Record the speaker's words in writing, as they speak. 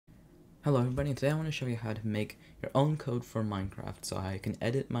Hello everybody, today I want to show you how to make your own code for Minecraft, so I can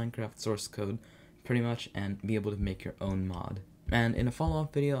edit Minecraft source code pretty much and be able to make your own mod. And in a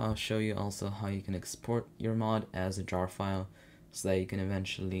follow-up video I'll show you also how you can export your mod as a jar file so that you can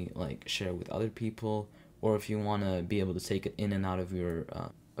eventually share with other people, or if you want to be able to take it in and out of your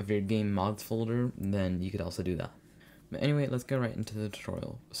game mods folder, then you could also do that. But anyway, let's get right into the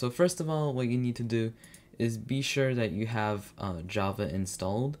tutorial. So first of all, what you need to do is be sure that you have Java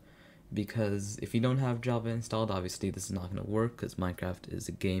installed, because if you don't have Java installed, obviously this is not going to work because Minecraft is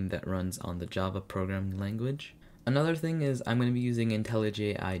a game that runs on the Java programming language. Another thing is I'm going to be using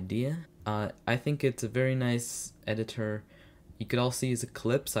IntelliJ IDEA. I think it's a very nice editor. You could also use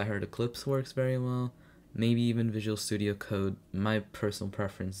Eclipse. I heard Eclipse works very well. Maybe even Visual Studio Code. My personal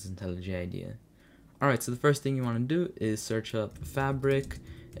preference is IntelliJ IDEA. Alright, so the first thing you want to do is search up Fabric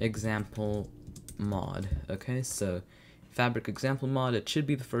Example Mod. Okay, so Fabric Example Mod, it should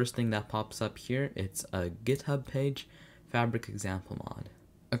be the first thing that pops up here. It's a GitHub page, Fabric Example Mod.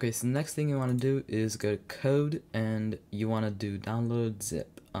 Okay, so the next thing you want to do is go to Code, and you want to do download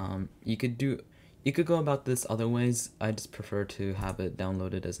zip. You could go about this other ways. I just prefer to have it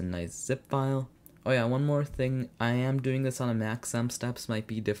downloaded as a nice zip file. Oh yeah, one more thing, I am doing this on a Mac. Some steps might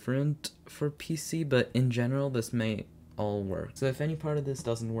be different for PC, but in general this may all work. So if any part of this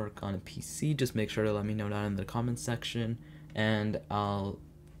doesn't work on a PC, just make sure to let me know down in the comments section, and I'll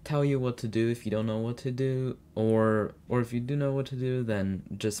tell you what to do if you don't know what to do, or if you do know what to do, then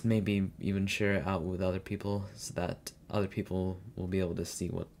just maybe even share it out with other people so that other people will be able to see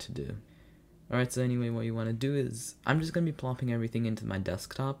what to do. Alright, so anyway, what you want to do is, I'm just going to be plopping everything into my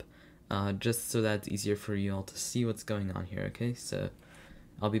desktop, just so that it's easier for you all to see what's going on here, okay? So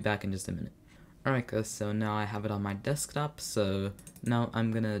I'll be back in just a minute. Alright guys, so now I have it on my desktop, so now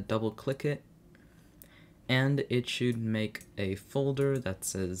I'm gonna double click it, and it should make a folder that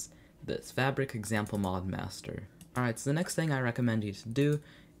says this, Fabric Example Mod Master. Alright, so the next thing I recommend you to do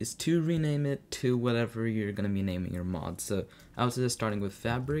is to rename it to whatever you're gonna be naming your mod. So I was just starting with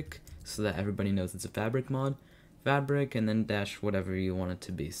Fabric, so that everybody knows it's a Fabric mod. Fabric, and then dash whatever you want it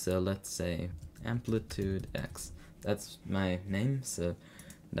to be. So let's say Amplitude X. That's my name, so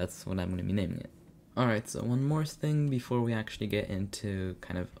that's what I'm going to be naming it. Alright, so one more thing before we actually get into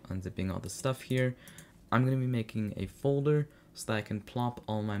kind of unzipping all the stuff here. I'm going to be making a folder so that I can plop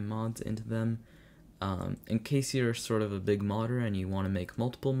all my mods into them. In case you're sort of a big modder and you want to make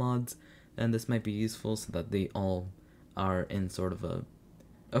multiple mods, then this might be useful so that they all are in sort of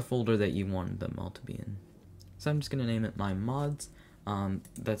a folder that you want them all to be in. So I'm just going to name it my mods.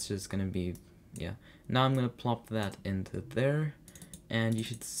 That's just going to be, yeah. Now I'm going to plop that into there. And you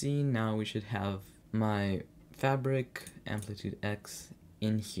should see now we should have my Fabric Amplitude X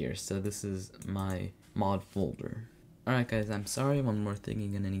in here. So this is my mod folder. Alright guys, I'm sorry, one more thing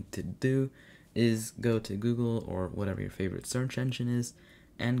you're going to need to do is go to Google or whatever your favorite search engine is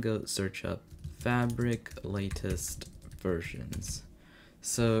and go search up Fabric Latest Versions.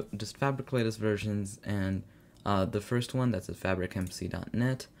 So just Fabric Latest Versions, and the first one, that's at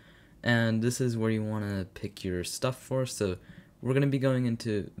fabricmc.net, and this is where you want to pick your stuff for. So we're going to be going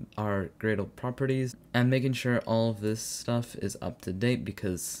into our Gradle properties and making sure all of this stuff is up to date,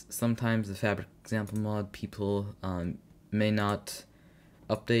 because sometimes the Fabric Example Mod people may not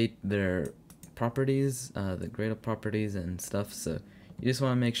update their properties, the Gradle properties and stuff, so you just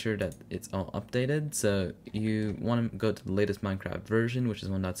want to make sure that it's all updated. So you want to go to the latest Minecraft version, which is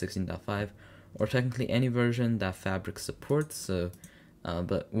 1.16.5, or technically any version that Fabric supports, so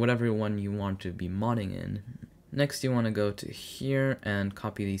but whatever one you want to be modding in. Next you want to go to here and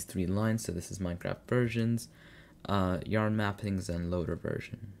copy these 3 lines, so this is Minecraft versions, yarn mappings, and loader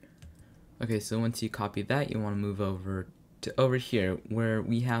version. Okay, so once you copy that, you want to move over to over here where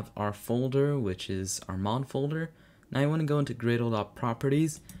we have our folder, which is our mod folder. Now you want to go into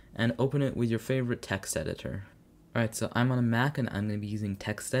Gradle.properties and open it with your favorite text editor. Alright, so I'm on a Mac and I'm going to be using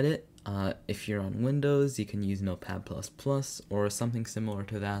TextEdit. If you're on Windows, you can use Notepad++ or something similar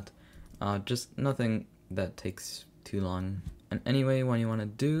to that. Just nothing that takes too long. And anyway, what you want to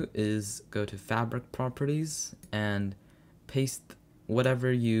do is go to Fabric Properties and paste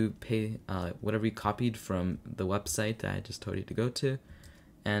whatever you copied from the website that I just told you to go to,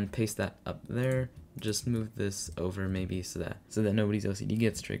 and paste that up there. Just move this over maybe so that nobody's OCD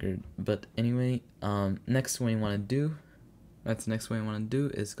gets triggered. But anyway, next one you want to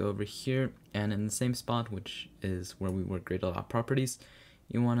do is go over here, and in the same spot, which is where we were Gradle.properties,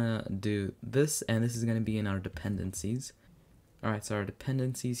 you want to do this, and this is going to be in our dependencies. Alright, so our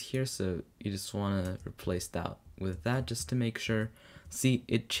dependencies here, so you just want to replace that with that just to make sure. See,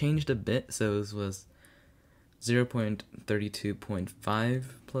 it changed a bit, so it was 0.32.5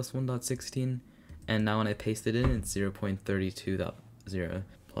 plus 1.16, and now when I paste it in, it's 0.32.0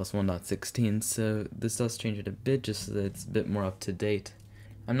 plus 1.16, so this does change it a bit just so that it's a bit more up to date.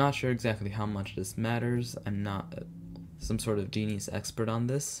 I'm not sure exactly how much this matters. I'm not some sort of genius expert on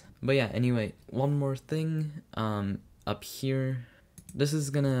this. But yeah, anyway, one more thing, up here, this is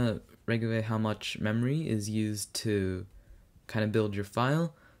gonna regulate how much memory is used to kind of build your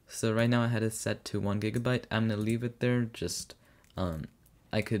file. So right now I had it set to 1 GB. I'm gonna leave it there, just,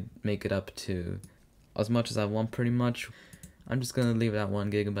 I could make it up to as much as I want pretty much. I'm just gonna leave it at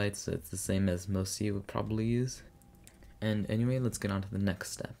 1 GB, so it's the same as most of you would probably use. And anyway, let's get on to the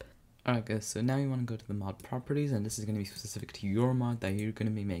next step. Alright guys, so now you want to go to the mod properties, and this is going to be specific to your mod that you're going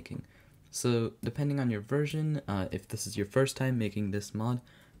to be making. So depending on your version, if this is your first time making this mod,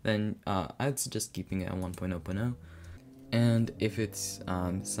 then I'd suggest keeping it at 1.0.0. And if it's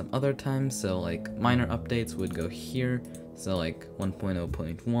some other time, so like minor updates would go here, so like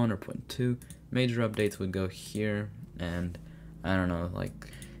 1.0.1 or 0.2, major updates would go here, and I don't know, like,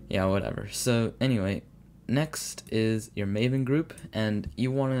 yeah, whatever. So anyway, next is your Maven Group, and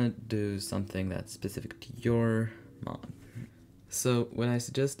you want to do something that's specific to your mod. So what I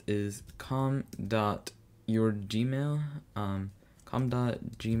suggest is com.yourgmail,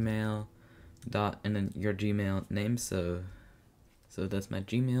 com.gmail. And then your Gmail name, so that's my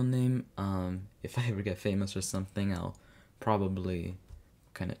Gmail name. If I ever get famous or something, I'll probably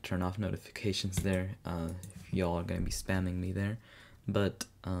kind of turn off notifications there, if y'all are going to be spamming me there, but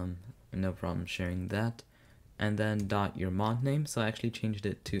no problem sharing that. And then your mod name, so I actually changed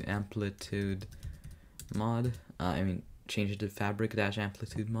it to amplitude mod, changed it to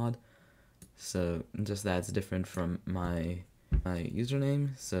fabric-amplitude mod, so just that's different from my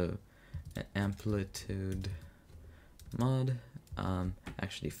username, so amplitude mod,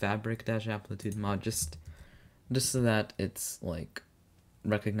 actually fabric-amplitude mod, just so that it's like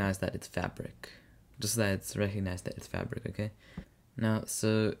recognized that it's fabric, okay? Now,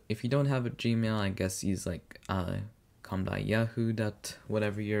 so if you don't have a Gmail, I guess use like com.yahoo.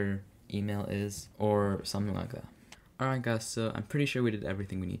 whatever your email is, or something like that. Alright guys, so I'm pretty sure we did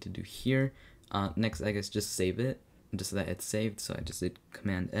everything we need to do here. Next, I guess just save it, just so that it's saved, so I just did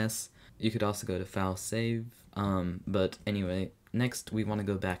Command S. You could also go to File Save, but anyway, next we want to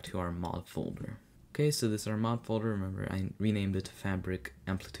go back to our mod folder. Okay, so this is our mod folder. Remember, I renamed it to Fabric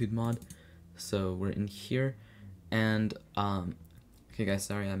Amplitude Mod, so we're in here, and okay guys,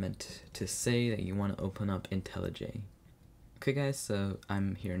 sorry, I meant to say that you want to open up IntelliJ. Okay guys, so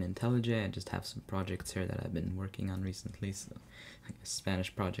I'm here in IntelliJ. I just have some projects here that I've been working on recently, so like a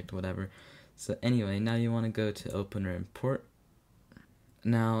Spanish project, whatever. So anyway, now you want to go to Open or Import.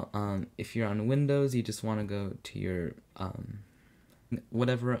 Now, if you're on Windows, you just want to go to your,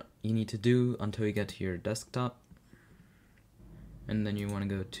 whatever you need to do until you get to your desktop. And then you want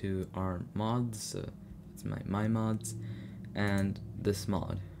to go to our mods, so it's my mods, and this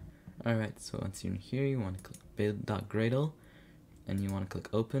mod. Alright, so once you're in here, you want to click build.gradle, and you want to click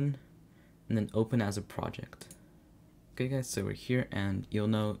open, and then open as a project. Okay guys, so we're here, and you'll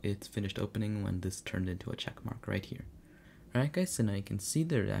know it's finished opening when this turned into a check mark right here. Alright guys, so now you can see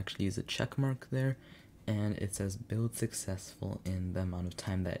there actually is a check mark there, and it says build successful in the amount of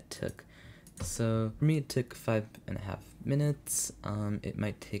time that it took. So for me it took 5.5 minutes. It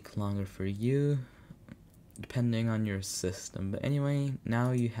might take longer for you, depending on your system, but anyway,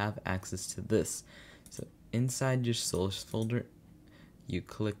 now you have access to this. So inside your source folder, you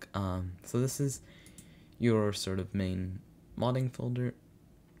click, so this is your sort of main modding folder.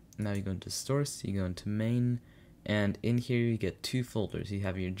 Now you go into source, you go into main, and in here you get two folders. You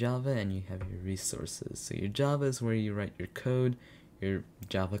have your Java and you have your resources. So your Java is where you write your code, your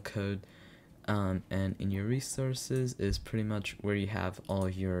Java code, and in your resources is pretty much where you have all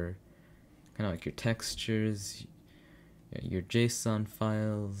your kind of like your textures, your JSON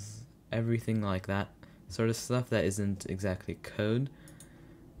files, everything like that sort of stuff that isn't exactly code.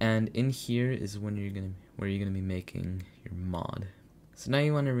 And in here is where you're gonna be making your mod. So now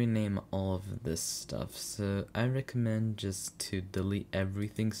you want to rename all of this stuff. So I recommend just to delete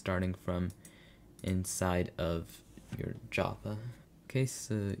everything starting from inside of your Java. Okay,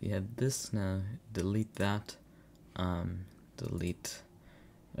 so you have this now. Delete that. Delete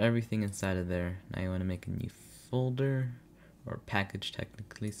everything inside of there. Now you want to make a new folder, or package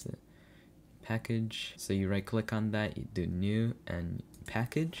technically. So package. So you right click on that, you do new and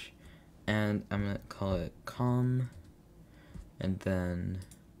package, and I'm gonna call it com, and then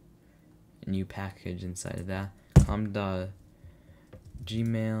a new package inside of that, com.gmail.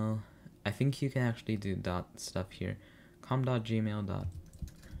 I think you can actually do dot stuff here, com.gmail.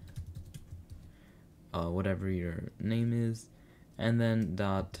 whatever your name is, and then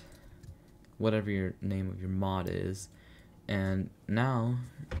dot whatever your name of your mod is. And now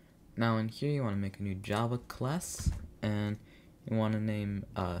in here you want to make a new Java class, and you want to name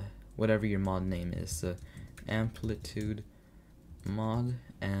whatever your mod name is, so amplitude mod,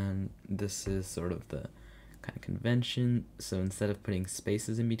 and this is sort of the kind of convention. So instead of putting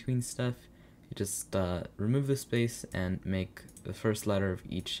spaces in between stuff, you just remove the space and make the first letter of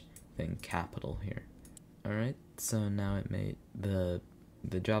each thing capital here. Alright, so now it made the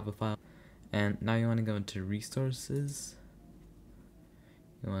Java file, and now you want to go into resources.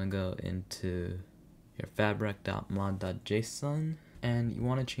 You want to go into your fabric.mod.json, and you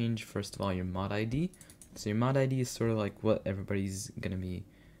want to change first of all your mod ID. So your mod ID is sort of like what everybody's gonna be,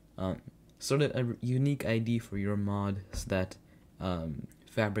 sort of a unique ID for your mod, so that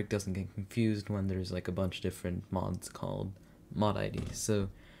Fabric doesn't get confused when there's like a bunch of different mods called mod ID. So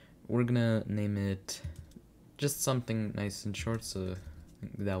we're gonna name it just something nice and short, so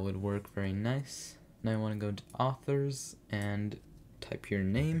that would work very nice. Now I want to go to authors and type your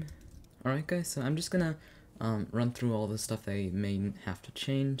name. Alright guys, so I'm just gonna run through all the stuff that you may have to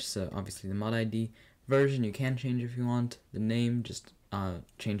change. So obviously the mod ID, version you can change if you want, the name just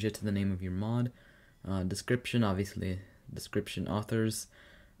change it to the name of your mod, description, obviously description, authors.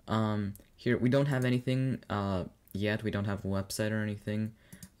 Here we don't have anything yet, we don't have a website or anything.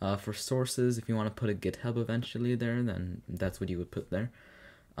 For sources, if you want to put a GitHub eventually there, then that's what you would put there.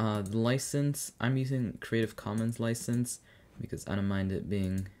 The license, I'm using Creative Commons license because I don't mind it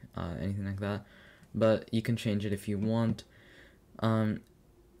being anything like that, but you can change it if you want.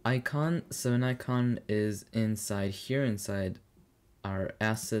 Icon, so an icon is inside here, inside our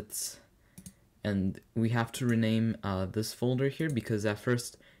assets, and we have to rename this folder here because at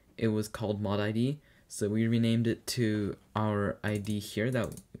first it was called mod ID, so we renamed it to our ID here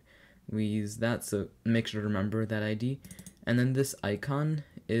that we use that, so make sure to remember that ID. And then this icon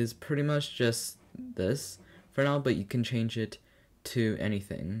is pretty much just this for now, but you can change it to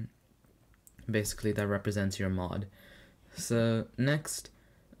anything basically that represents your mod. So next,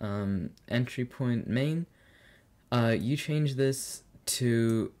 entry point main, you change this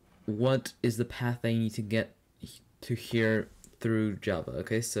to what is the path that you need to get to here through Java.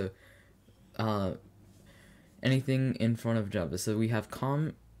 Okay, so anything in front of Java. So we have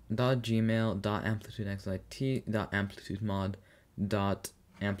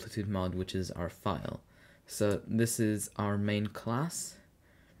com.gmail.amplitude.amplitude.mod.amplitude.mod, which is our file. So this is our main class.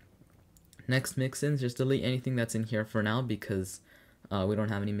 Next, mixins, just delete anything that's in here for now because we don't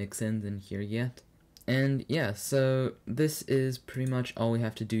have any mixins in here yet. And yeah, so this is pretty much all we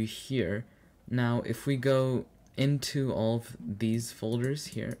have to do here. Now if we go into all of these folders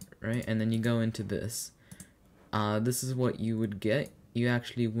here, right, and then you go into this, this is what you would get. You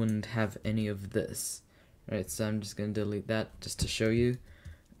actually wouldn't have any of this, right? So I'm just gonna delete that just to show you,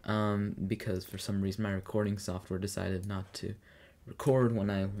 because for some reason my recording software decided not to record when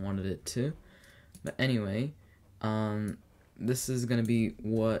I wanted it to. But anyway, this is gonna be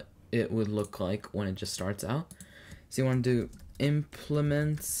what it would look like when it just starts out. So you want to do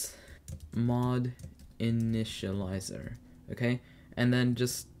implements mod initializer, okay, and then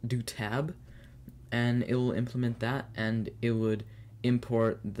just do tab, and it will implement that, and it would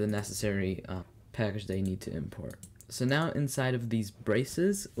import the necessary package they need to import. So now inside of these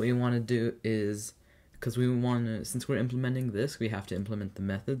braces, what you want to do is, because we want to, since we're implementing this, we have to implement the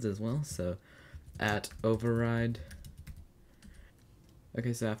methods as well. So at override.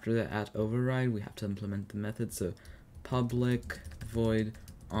 Okay, so after the at override, we have to implement the method. So public void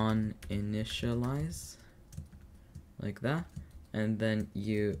on initialize, like that, and then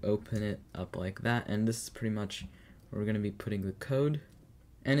you open it up like that, and this is pretty much where we're going to be putting the code.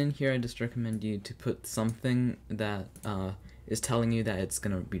 And in here I just recommend you to put something that is telling you that it's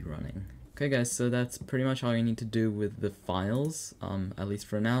going to be running. Okay guys, so that's pretty much all you need to do with the files, at least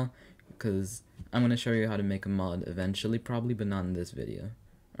for now, because I'm going to show you how to make a mod eventually probably, but not in this video.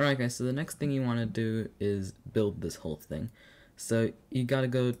 Alright guys, so the next thing you want to do is build this whole thing. So you got to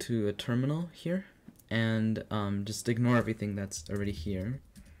go to a terminal here, and just ignore everything that's already here.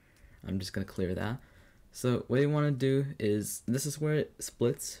 I'm just going to clear that. So what you want to do is, this is where it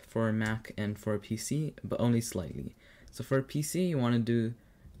splits for a Mac and for a PC, but only slightly. So for a PC you want to do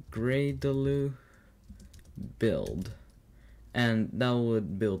gradle build, and that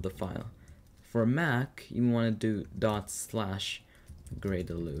would build the file. For a Mac you want to do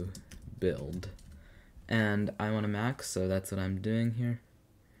 /gradle build, and I'm on a Mac, so that's what I'm doing here.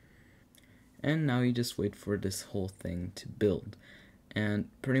 And now you just wait for this whole thing to build, and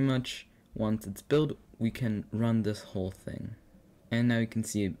pretty much once it's built, we can run this whole thing. And now you can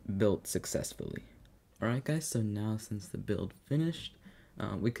see it built successfully. Alright guys, so now since the build finished,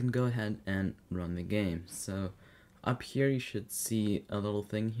 we can go ahead and run the game. So up here you should see a little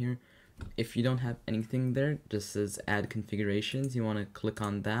thing here. If you don't have anything there, just says add configurations, you want to click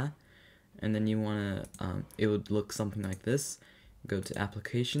on that, and then you want to, it would look something like this. Go to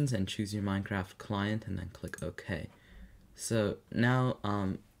applications and choose your Minecraft client and then click OK. So now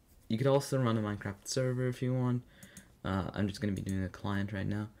you could also run a Minecraft server if you want. I'm just going to be doing a client right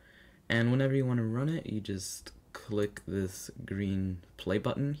now. And whenever you want to run it, you just click this green play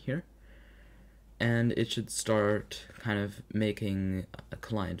button here. And it should start kind of making a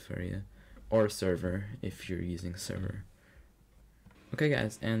client for you. Or a server if you're using a server. Okay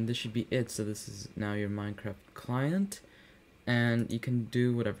guys, and this should be it. So this is now your Minecraft client. And you can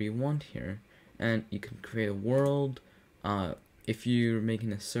do whatever you want here. And you can create a world. If you're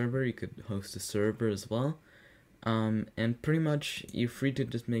making a server, you could host a server as well. And pretty much you're free to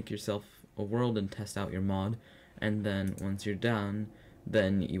just make yourself a world and test out your mod, and then once you're done,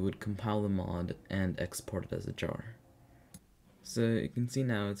 then you would compile the mod and export it as a jar. So you can see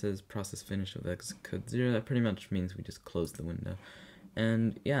now it says process finished with Xcode 0. That pretty much means we just close the window.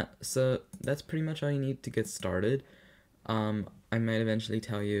 And yeah, so that's pretty much all you need to get started. I might eventually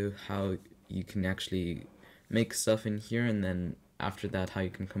tell you how you can actually make stuff in here, and then after that how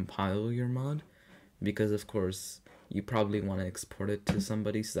you can compile your mod. Because of course you probably want to export it to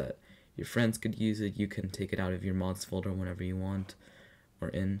somebody so that your friends could use it. You can take it out of your mods folder whenever you want or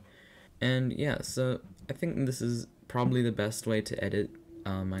in. And yeah, so I think this is probably the best way to edit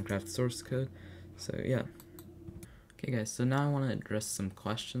Minecraft source code. So yeah. Okay guys, so now I want to address some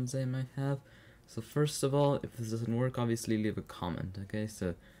questions they might have. So first of all, if this doesn't work, obviously leave a comment, okay?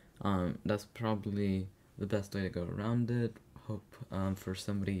 So that's probably the best way to go around it. Hope for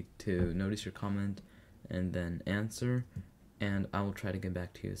somebody to notice your comment and then answer, and I will try to get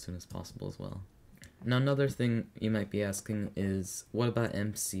back to you as soon as possible as well. Now another thing you might be asking is, what about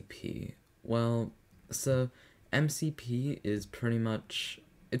MCP? Well, so MCP is pretty much,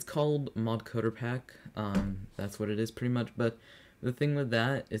 it's called Mod Coder Pack, that's what it is pretty much, but the thing with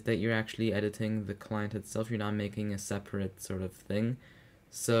that is that you're actually editing the client itself, you're not making a separate sort of thing,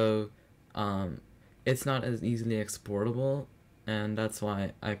 so it's not as easily exportable, and that's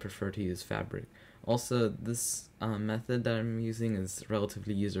why I prefer to use Fabric. Also, this method that I'm using is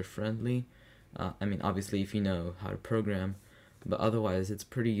relatively user-friendly. I mean, obviously if you know how to program, but otherwise it's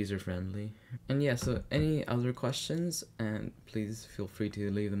pretty user-friendly. And yeah, so any other questions, and please feel free to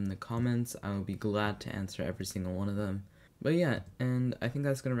leave them in the comments. I will be glad to answer every single one of them. But yeah, and I think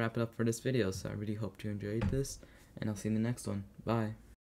that's going to wrap it up for this video, so I really hope you enjoyed this, and I'll see you in the next one. Bye!